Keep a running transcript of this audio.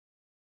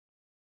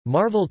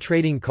Marvel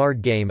Trading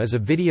Card Game is a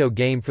video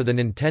game for the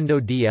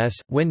Nintendo DS,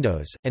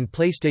 Windows, and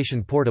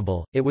PlayStation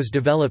Portable. It was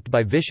developed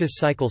by Vicious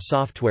Cycle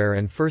Software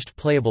and First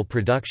Playable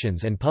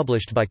Productions and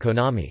published by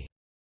Konami.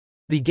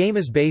 The game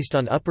is based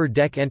on Upper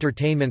Deck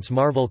Entertainment's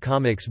Marvel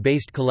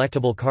Comics-based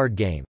collectible card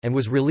game, and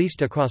was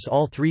released across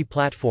all three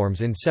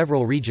platforms in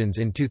several regions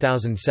in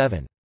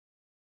 2007.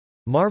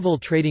 Marvel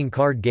Trading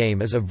Card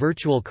Game is a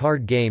virtual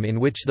card game in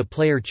which the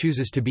player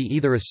chooses to be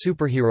either a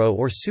superhero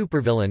or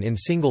supervillain in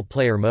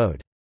single-player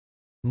mode.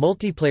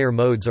 Multiplayer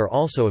modes are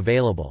also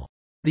available.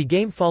 The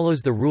game follows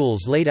the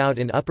rules laid out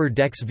in Upper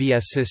Deck's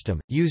VS system,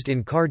 used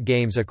in card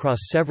games across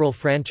several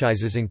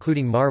franchises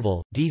including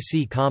Marvel,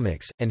 DC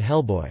Comics, and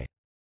Hellboy.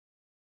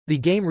 The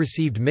game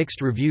received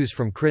mixed reviews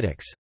from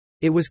critics.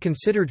 It was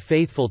considered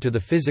faithful to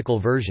the physical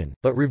version,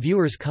 but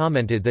reviewers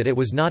commented that it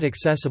was not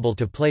accessible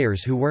to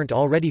players who weren't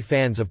already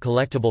fans of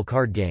collectible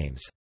card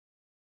games.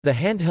 The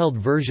handheld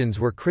versions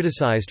were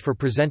criticized for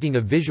presenting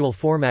a visual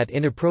format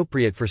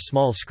inappropriate for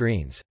small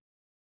screens.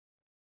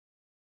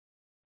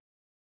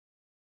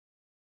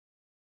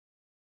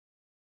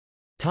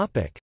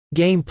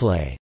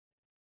 Gameplay.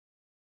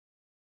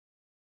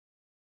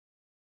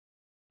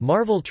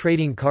 Marvel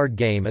Trading Card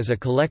Game is a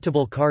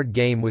collectible card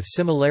game with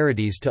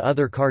similarities to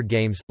other card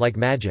games, like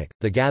Magic: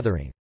 The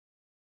Gathering.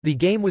 The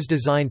game was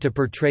designed to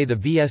portray the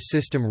VS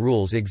system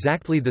rules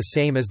exactly the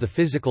same as the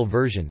physical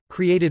version,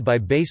 created by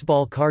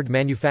baseball card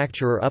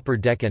manufacturer Upper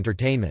Deck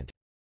Entertainment.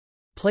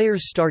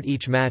 Players start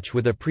each match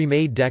with a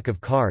pre-made deck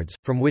of cards,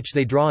 from which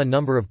they draw a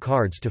number of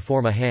cards to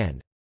form a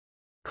hand.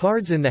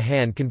 Cards in the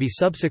hand can be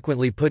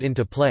subsequently put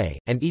into play,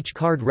 and each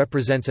card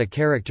represents a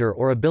character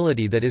or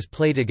ability that is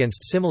played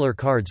against similar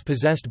cards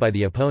possessed by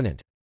the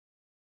opponent.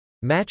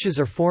 Matches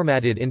are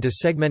formatted into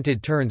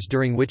segmented turns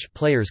during which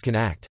players can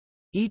act.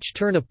 Each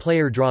turn a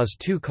player draws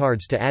 2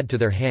 cards to add to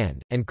their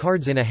hand, and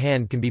cards in a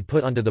hand can be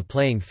put onto the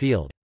playing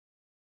field.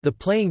 The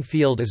playing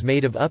field is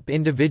made of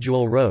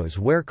individual rows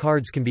where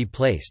cards can be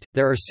placed.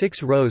 There are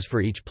 6 rows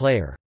for each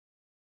player.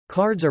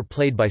 Cards are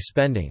played by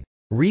spending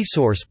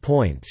resource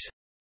points,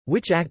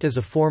 which act as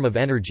a form of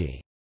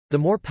energy. The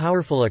more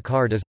powerful a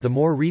card is, the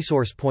more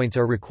resource points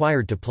are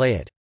required to play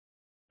it.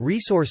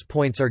 Resource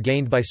points are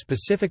gained by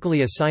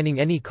specifically assigning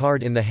any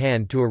card in the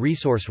hand to a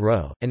resource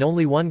row, and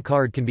only one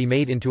card can be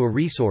made into a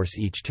resource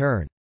each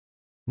turn.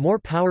 More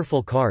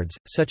powerful cards,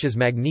 such as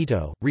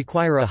Magneto,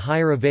 require a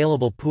higher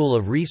available pool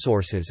of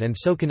resources and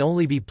so can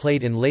only be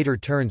played in later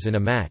turns in a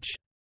match.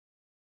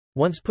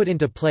 Once put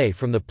into play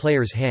from the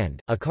player's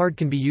hand, a card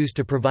can be used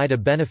to provide a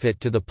benefit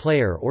to the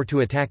player or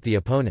to attack the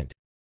opponent.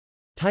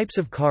 Types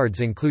of cards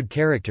include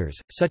characters,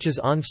 such as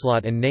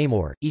Onslaught and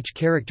Namor. Each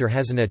character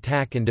has an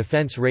attack and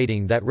defense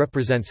rating that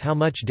represents how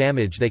much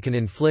damage they can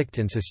inflict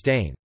and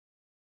sustain.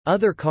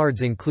 Other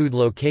cards include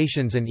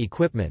locations and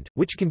equipment,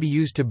 which can be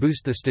used to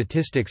boost the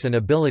statistics and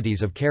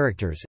abilities of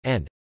characters,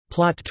 and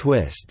plot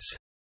twists,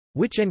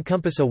 which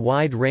encompass a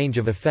wide range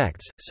of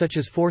effects, such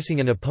as forcing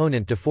an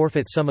opponent to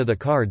forfeit some of the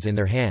cards in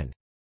their hand.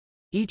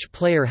 Each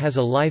player has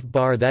a life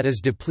bar that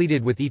is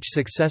depleted with each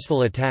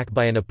successful attack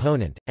by an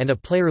opponent, and a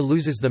player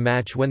loses the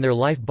match when their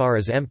life bar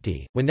is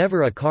empty.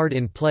 Whenever a card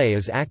in play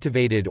is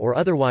activated or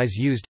otherwise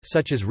used,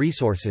 such as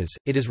resources,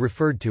 it is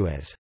referred to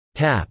as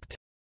tapped,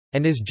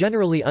 and is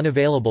generally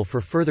unavailable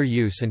for further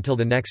use until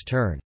the next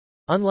turn.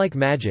 Unlike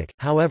Magic,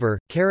 however,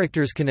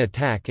 characters can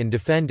attack and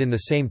defend in the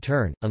same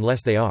turn,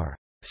 unless they are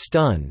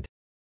stunned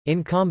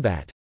in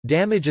combat.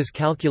 Damage is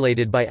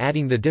calculated by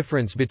adding the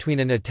difference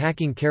between an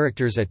attacking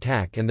character's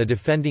attack and the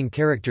defending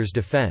character's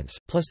defense,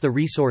 plus the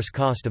resource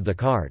cost of the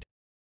card.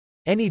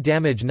 Any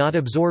damage not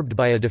absorbed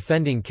by a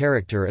defending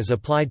character is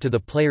applied to the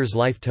player's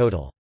life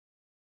total.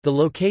 The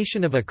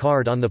location of a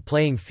card on the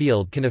playing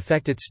field can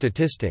affect its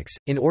statistics.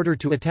 In order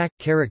to attack,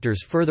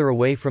 characters further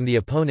away from the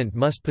opponent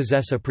must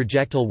possess a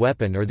projectile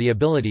weapon or the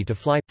ability to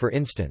fly, for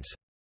instance.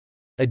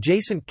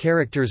 Adjacent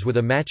characters with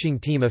a matching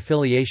team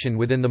affiliation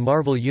within the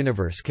Marvel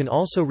Universe can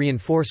also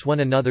reinforce one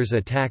another's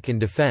attack and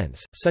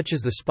defense, such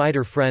as the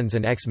Spider-Friends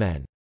and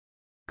X-Men.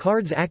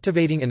 Cards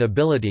activating an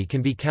ability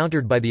can be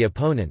countered by the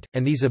opponent,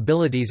 and these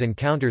abilities and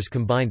counters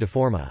combine to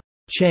form a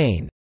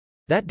chain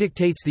that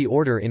dictates the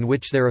order in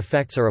which their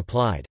effects are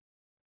applied.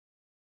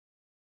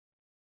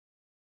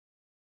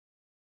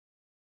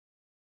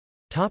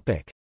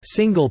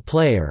 Single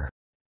player.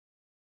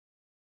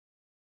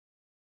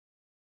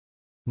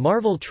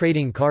 Marvel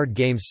Trading Card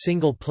Game's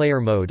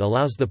single-player mode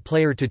allows the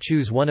player to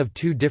choose one of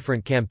 2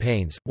 different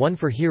campaigns, one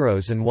for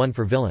heroes and one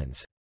for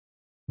villains.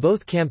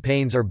 Both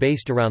campaigns are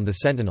based around the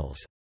Sentinels.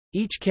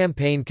 Each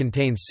campaign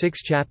contains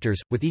 6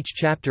 chapters, with each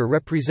chapter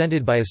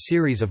represented by a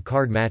series of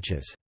card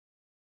matches.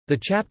 The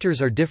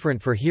chapters are different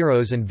for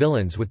heroes and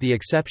villains with the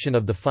exception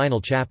of the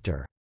final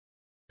chapter.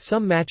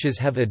 Some matches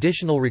have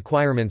additional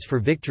requirements for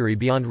victory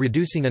beyond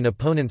reducing an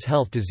opponent's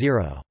health to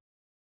 0.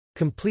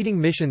 Completing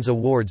missions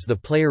awards the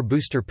player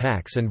booster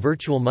packs and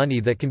virtual money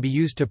that can be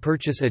used to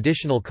purchase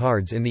additional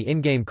cards in the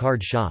in-game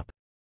card shop.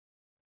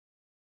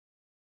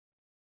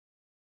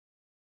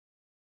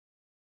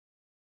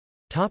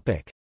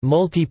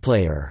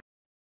 Multiplayer.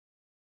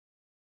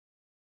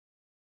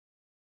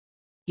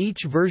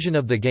 Each version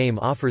of the game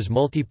offers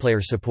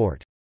multiplayer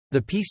support.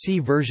 The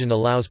PC version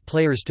allows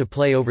players to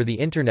play over the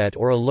Internet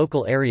or a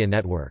local area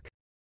network.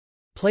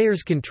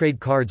 Players can trade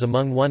cards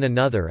among one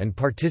another and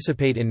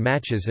participate in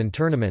matches and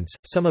tournaments,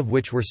 some of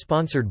which were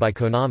sponsored by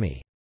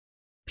Konami.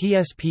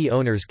 PSP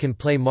owners can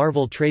play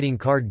Marvel Trading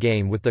Card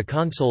Game with the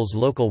console's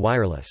local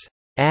wireless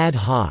ad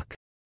hoc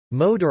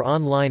mode or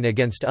online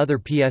against other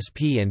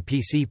PSP and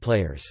PC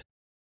players.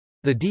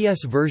 The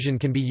DS version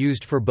can be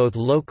used for both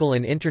local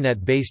and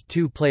Internet-based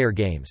two-player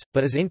games,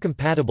 but is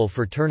incompatible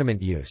for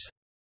tournament use.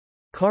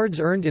 Cards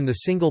earned in the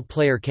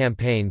single-player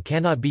campaign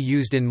cannot be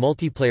used in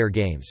multiplayer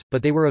games,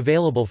 but they were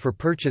available for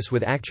purchase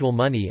with actual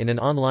money in an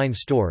online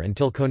store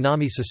until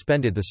Konami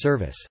suspended the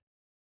service.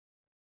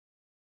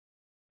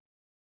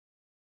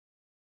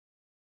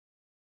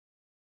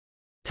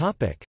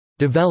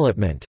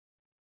 Development.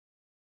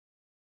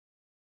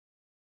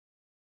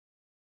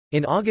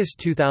 In August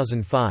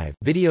 2005,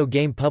 video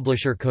game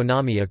publisher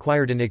Konami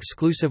acquired an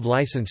exclusive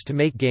license to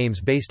make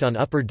games based on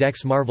Upper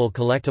Deck's Marvel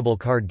collectible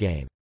card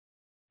game.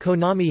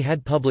 Konami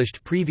had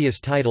published previous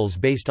titles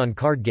based on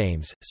card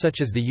games, such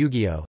as the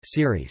Yu-Gi-Oh!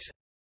 Series.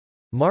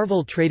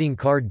 Marvel Trading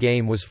Card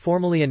Game was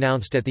formally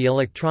announced at the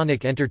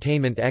Electronic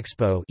Entertainment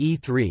Expo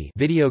 (E3)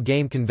 video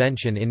game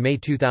convention in May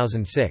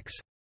 2006.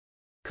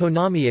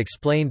 Konami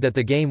explained that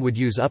the game would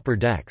use Upper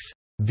Deck's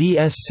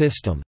VS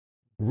system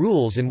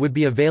rules and would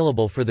be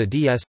available for the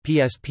DS,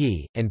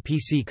 PSP, and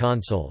PC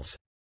consoles.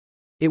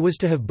 It was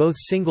to have both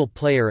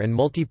single-player and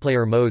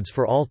multiplayer modes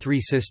for all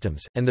three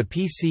systems, and the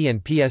PC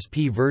and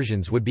PSP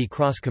versions would be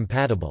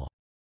cross-compatible.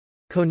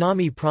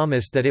 Konami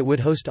promised that it would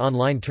host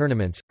online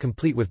tournaments,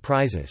 complete with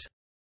prizes.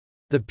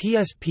 The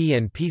PSP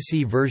and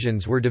PC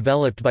versions were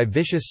developed by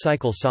Vicious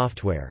Cycle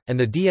Software, and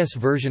the DS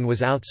version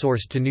was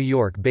outsourced to New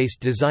York-based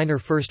designer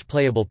First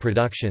Playable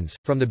Productions.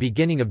 From the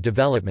beginning of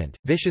development,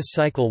 Vicious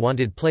Cycle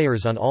wanted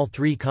players on all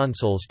three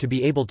consoles to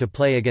be able to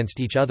play against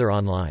each other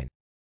online.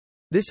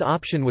 This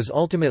option was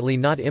ultimately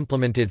not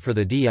implemented for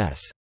the DS.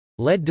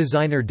 Lead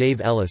designer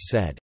Dave Ellis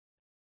said,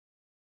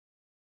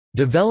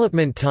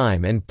 "Development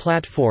time and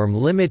platform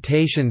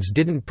limitations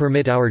didn't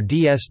permit our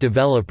DS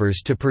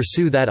developers to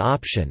pursue that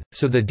option,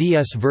 so the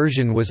DS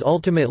version was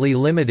ultimately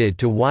limited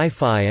to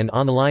Wi-Fi and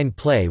online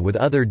play with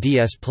other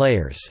DS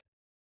players."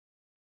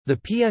 The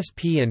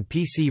PSP and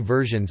PC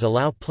versions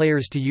allow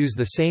players to use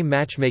the same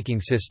matchmaking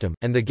system,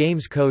 and the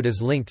game's code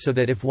is linked so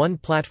that if one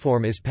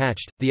platform is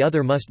patched, the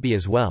other must be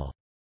as well.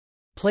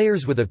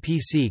 Players with a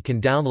PC can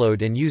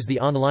download and use the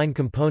online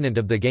component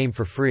of the game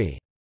for free.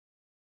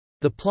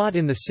 The plot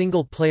in the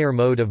single-player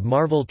mode of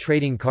Marvel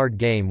Trading Card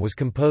Game was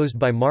composed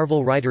by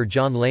Marvel writer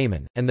John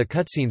Layman, and the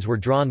cutscenes were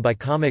drawn by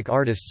comic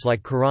artists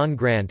like Karan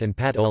Grant and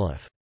Pat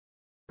Olliffe.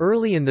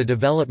 Early in the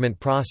development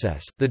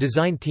process, the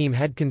design team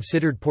had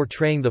considered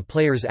portraying the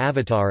player's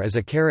avatar as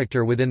a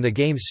character within the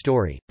game's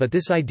story, but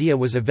this idea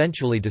was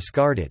eventually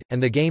discarded,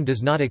 and the game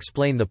does not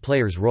explain the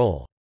player's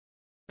role.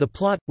 The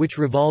plot, which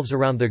revolves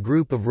around the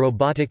group of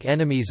robotic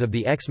enemies of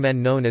the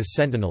X-Men known as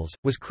Sentinels,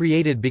 was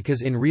created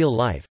because in real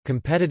life,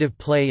 competitive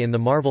play in the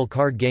Marvel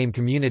card game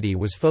community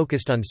was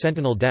focused on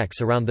Sentinel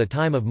decks around the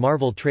time of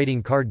Marvel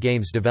Trading Card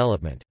Game's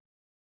development.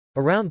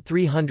 Around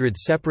 300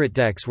 separate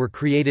decks were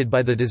created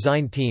by the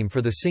design team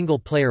for the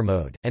single-player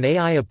mode, and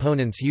AI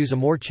opponents use a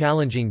more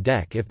challenging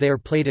deck if they are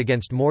played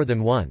against more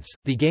than once.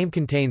 The game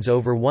contains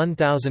over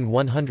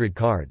 1,100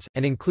 cards,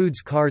 and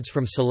includes cards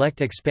from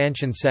select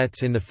expansion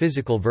sets in the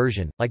physical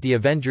version, like the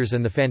Avengers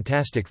and the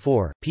Fantastic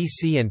Four.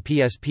 PC and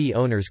PSP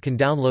owners can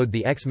download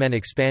the X-Men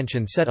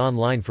expansion set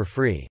online for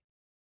free.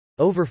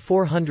 Over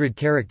 400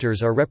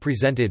 characters are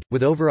represented,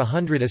 with over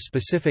 100 as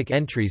specific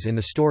entries in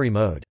the story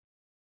mode.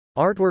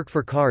 Artwork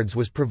for cards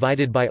was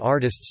provided by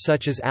artists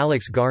such as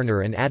Alex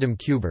Garner and Adam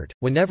Kubert.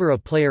 Whenever a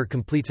player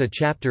completes a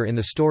chapter in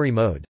the story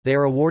mode, they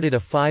are awarded a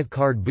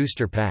 5-card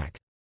booster pack.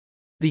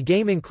 The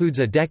game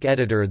includes a deck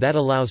editor that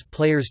allows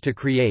players to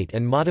create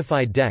and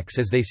modify decks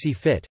as they see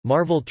fit.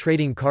 Marvel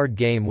Trading Card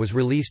Game was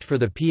released for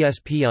the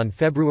PSP on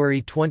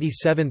February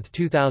 27,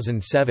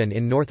 2007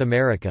 in North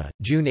America,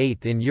 June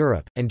 8 in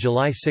Europe, and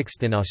July 6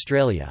 in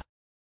Australia.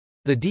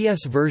 The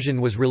DS version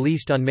was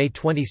released on May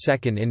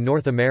 22 in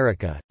North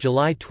America,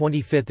 July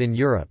 25 in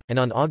Europe, and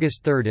on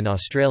August 3 in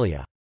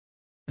Australia.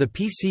 The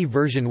PC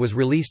version was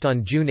released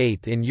on June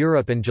 8 in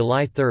Europe and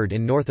July 3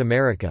 in North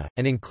America,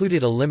 and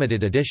included a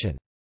limited edition.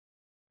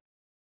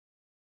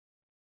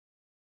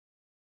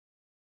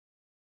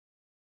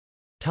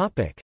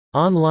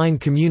 Online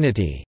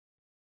community.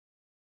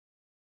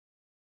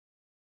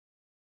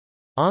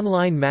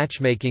 Online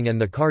matchmaking and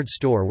the card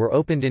store were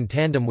opened in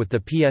tandem with the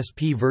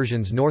PSP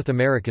version's North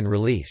American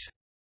release.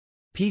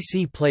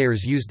 PC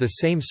players used the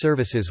same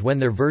services when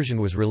their version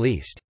was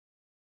released.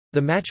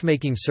 The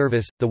matchmaking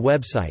service, the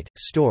website,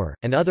 store,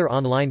 and other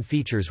online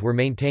features were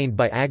maintained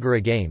by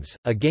Agora Games,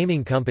 a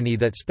gaming company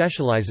that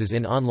specializes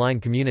in online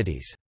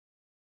communities.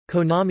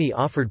 Konami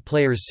offered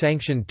players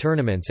sanctioned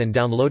tournaments and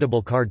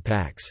downloadable card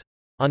packs.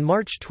 On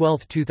March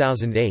 12,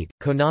 2008,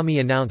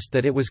 Konami announced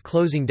that it was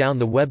closing down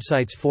the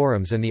website's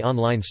forums and the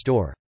online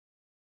store.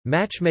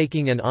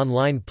 Matchmaking and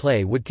online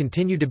play would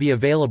continue to be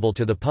available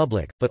to the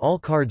public, but all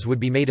cards would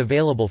be made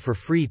available for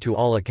free to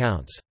all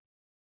accounts.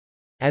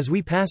 As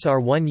we pass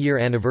our one-year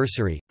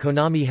anniversary,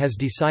 Konami has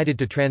decided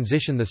to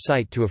transition the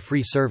site to a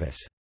free service.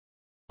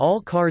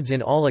 All cards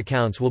in all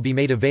accounts will be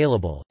made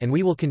available, and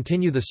we will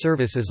continue the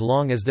service as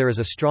long as there is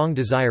a strong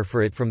desire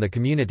for it from the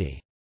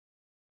community.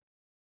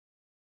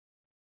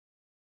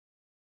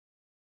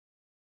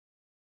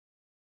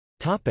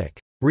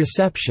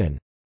 Reception.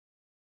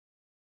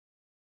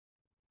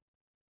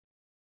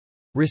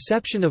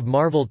 Reception of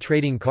Marvel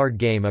trading card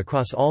game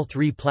across all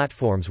three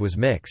platforms was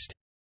mixed.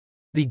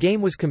 The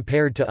game was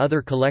compared to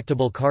other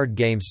collectible card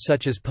games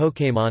such as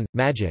Pokémon,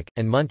 Magic,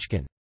 and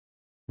Munchkin.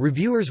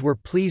 Reviewers were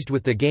pleased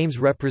with the game's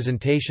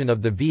representation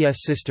of the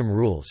VS system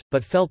rules,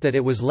 but felt that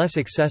it was less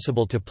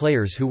accessible to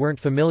players who weren't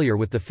familiar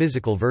with the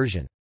physical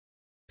version.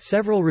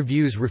 Several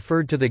reviews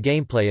referred to the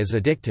gameplay as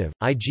addictive.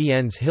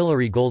 IGN's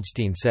Hillary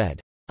Goldstein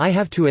said, "I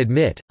have to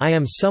admit, I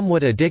am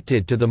somewhat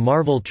addicted to the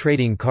Marvel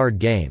trading card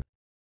game.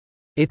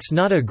 It's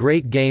not a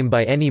great game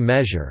by any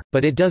measure,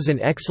 but it does an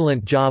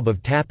excellent job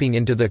of tapping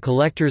into the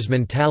collector's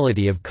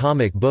mentality of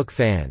comic book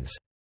fans."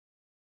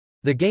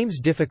 The game's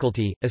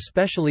difficulty,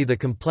 especially the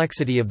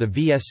complexity of the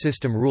VS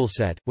system rule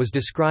set, was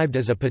described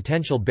as a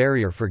potential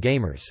barrier for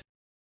gamers.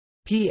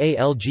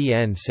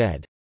 PALGN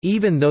said,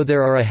 "Even though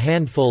there are a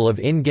handful of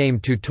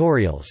in-game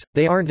tutorials,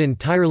 they aren't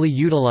entirely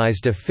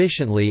utilized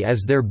efficiently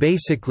as they're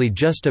basically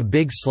just a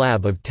big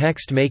slab of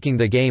text making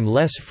the game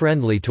less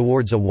friendly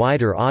towards a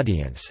wider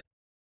audience."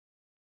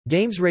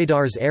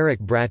 GamesRadar's Eric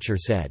Bratcher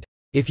said,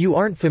 "If you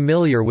aren't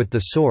familiar with the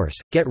source,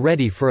 get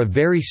ready for a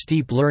very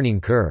steep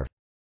learning curve."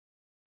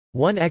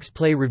 One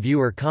X-Play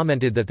reviewer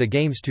commented that the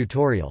game's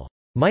tutorial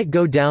might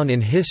go down in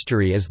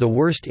history as the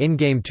worst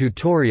in-game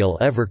tutorial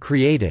ever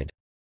created.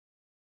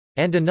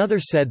 And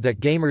another said that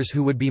gamers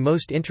who would be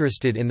most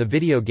interested in the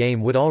video game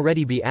would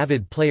already be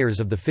avid players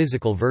of the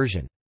physical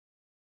version.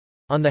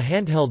 On the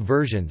handheld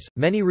versions,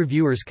 many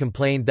reviewers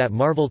complained that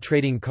Marvel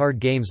trading card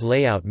game's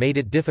layout made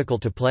it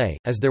difficult to play,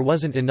 as there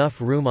wasn't enough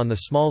room on the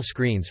small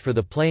screens for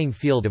the playing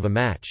field of a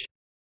match.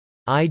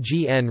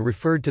 IGN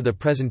referred to the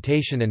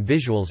presentation and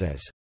visuals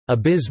as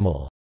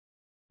abysmal.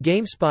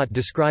 GameSpot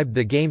described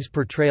the game's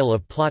portrayal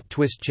of plot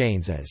twist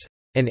chains as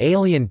an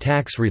alien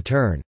tax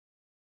return.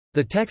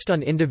 The text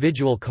on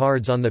individual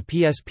cards on the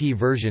PSP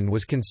version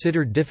was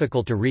considered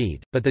difficult to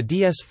read, but the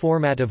DS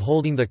format of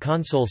holding the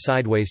console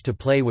sideways to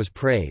play was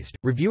praised.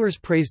 Reviewers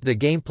praised the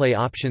gameplay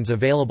options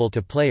available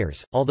to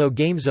players, although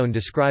GameZone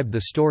described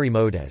the story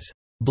mode as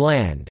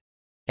bland,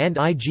 and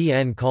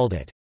IGN called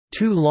it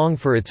too long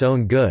for its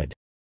own good.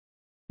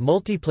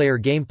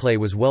 Multiplayer gameplay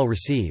was well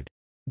received.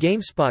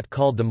 GameSpot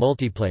called the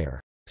multiplayer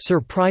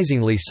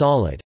surprisingly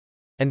solid,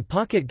 and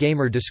Pocket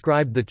Gamer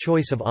described the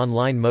choice of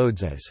online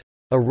modes as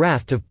a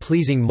raft of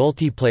pleasing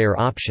multiplayer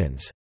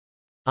options.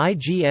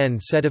 IGN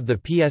said of the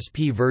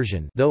PSP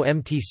version, though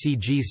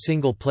MTCG's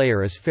single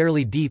player is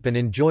fairly deep and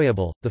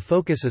enjoyable, the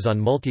focus is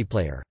on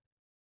multiplayer.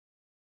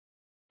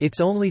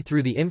 It's only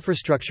through the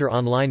infrastructure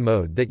online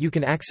mode that you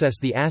can access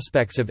the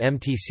aspects of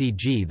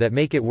MTCG that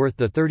make it worth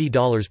the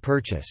 $30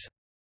 purchase.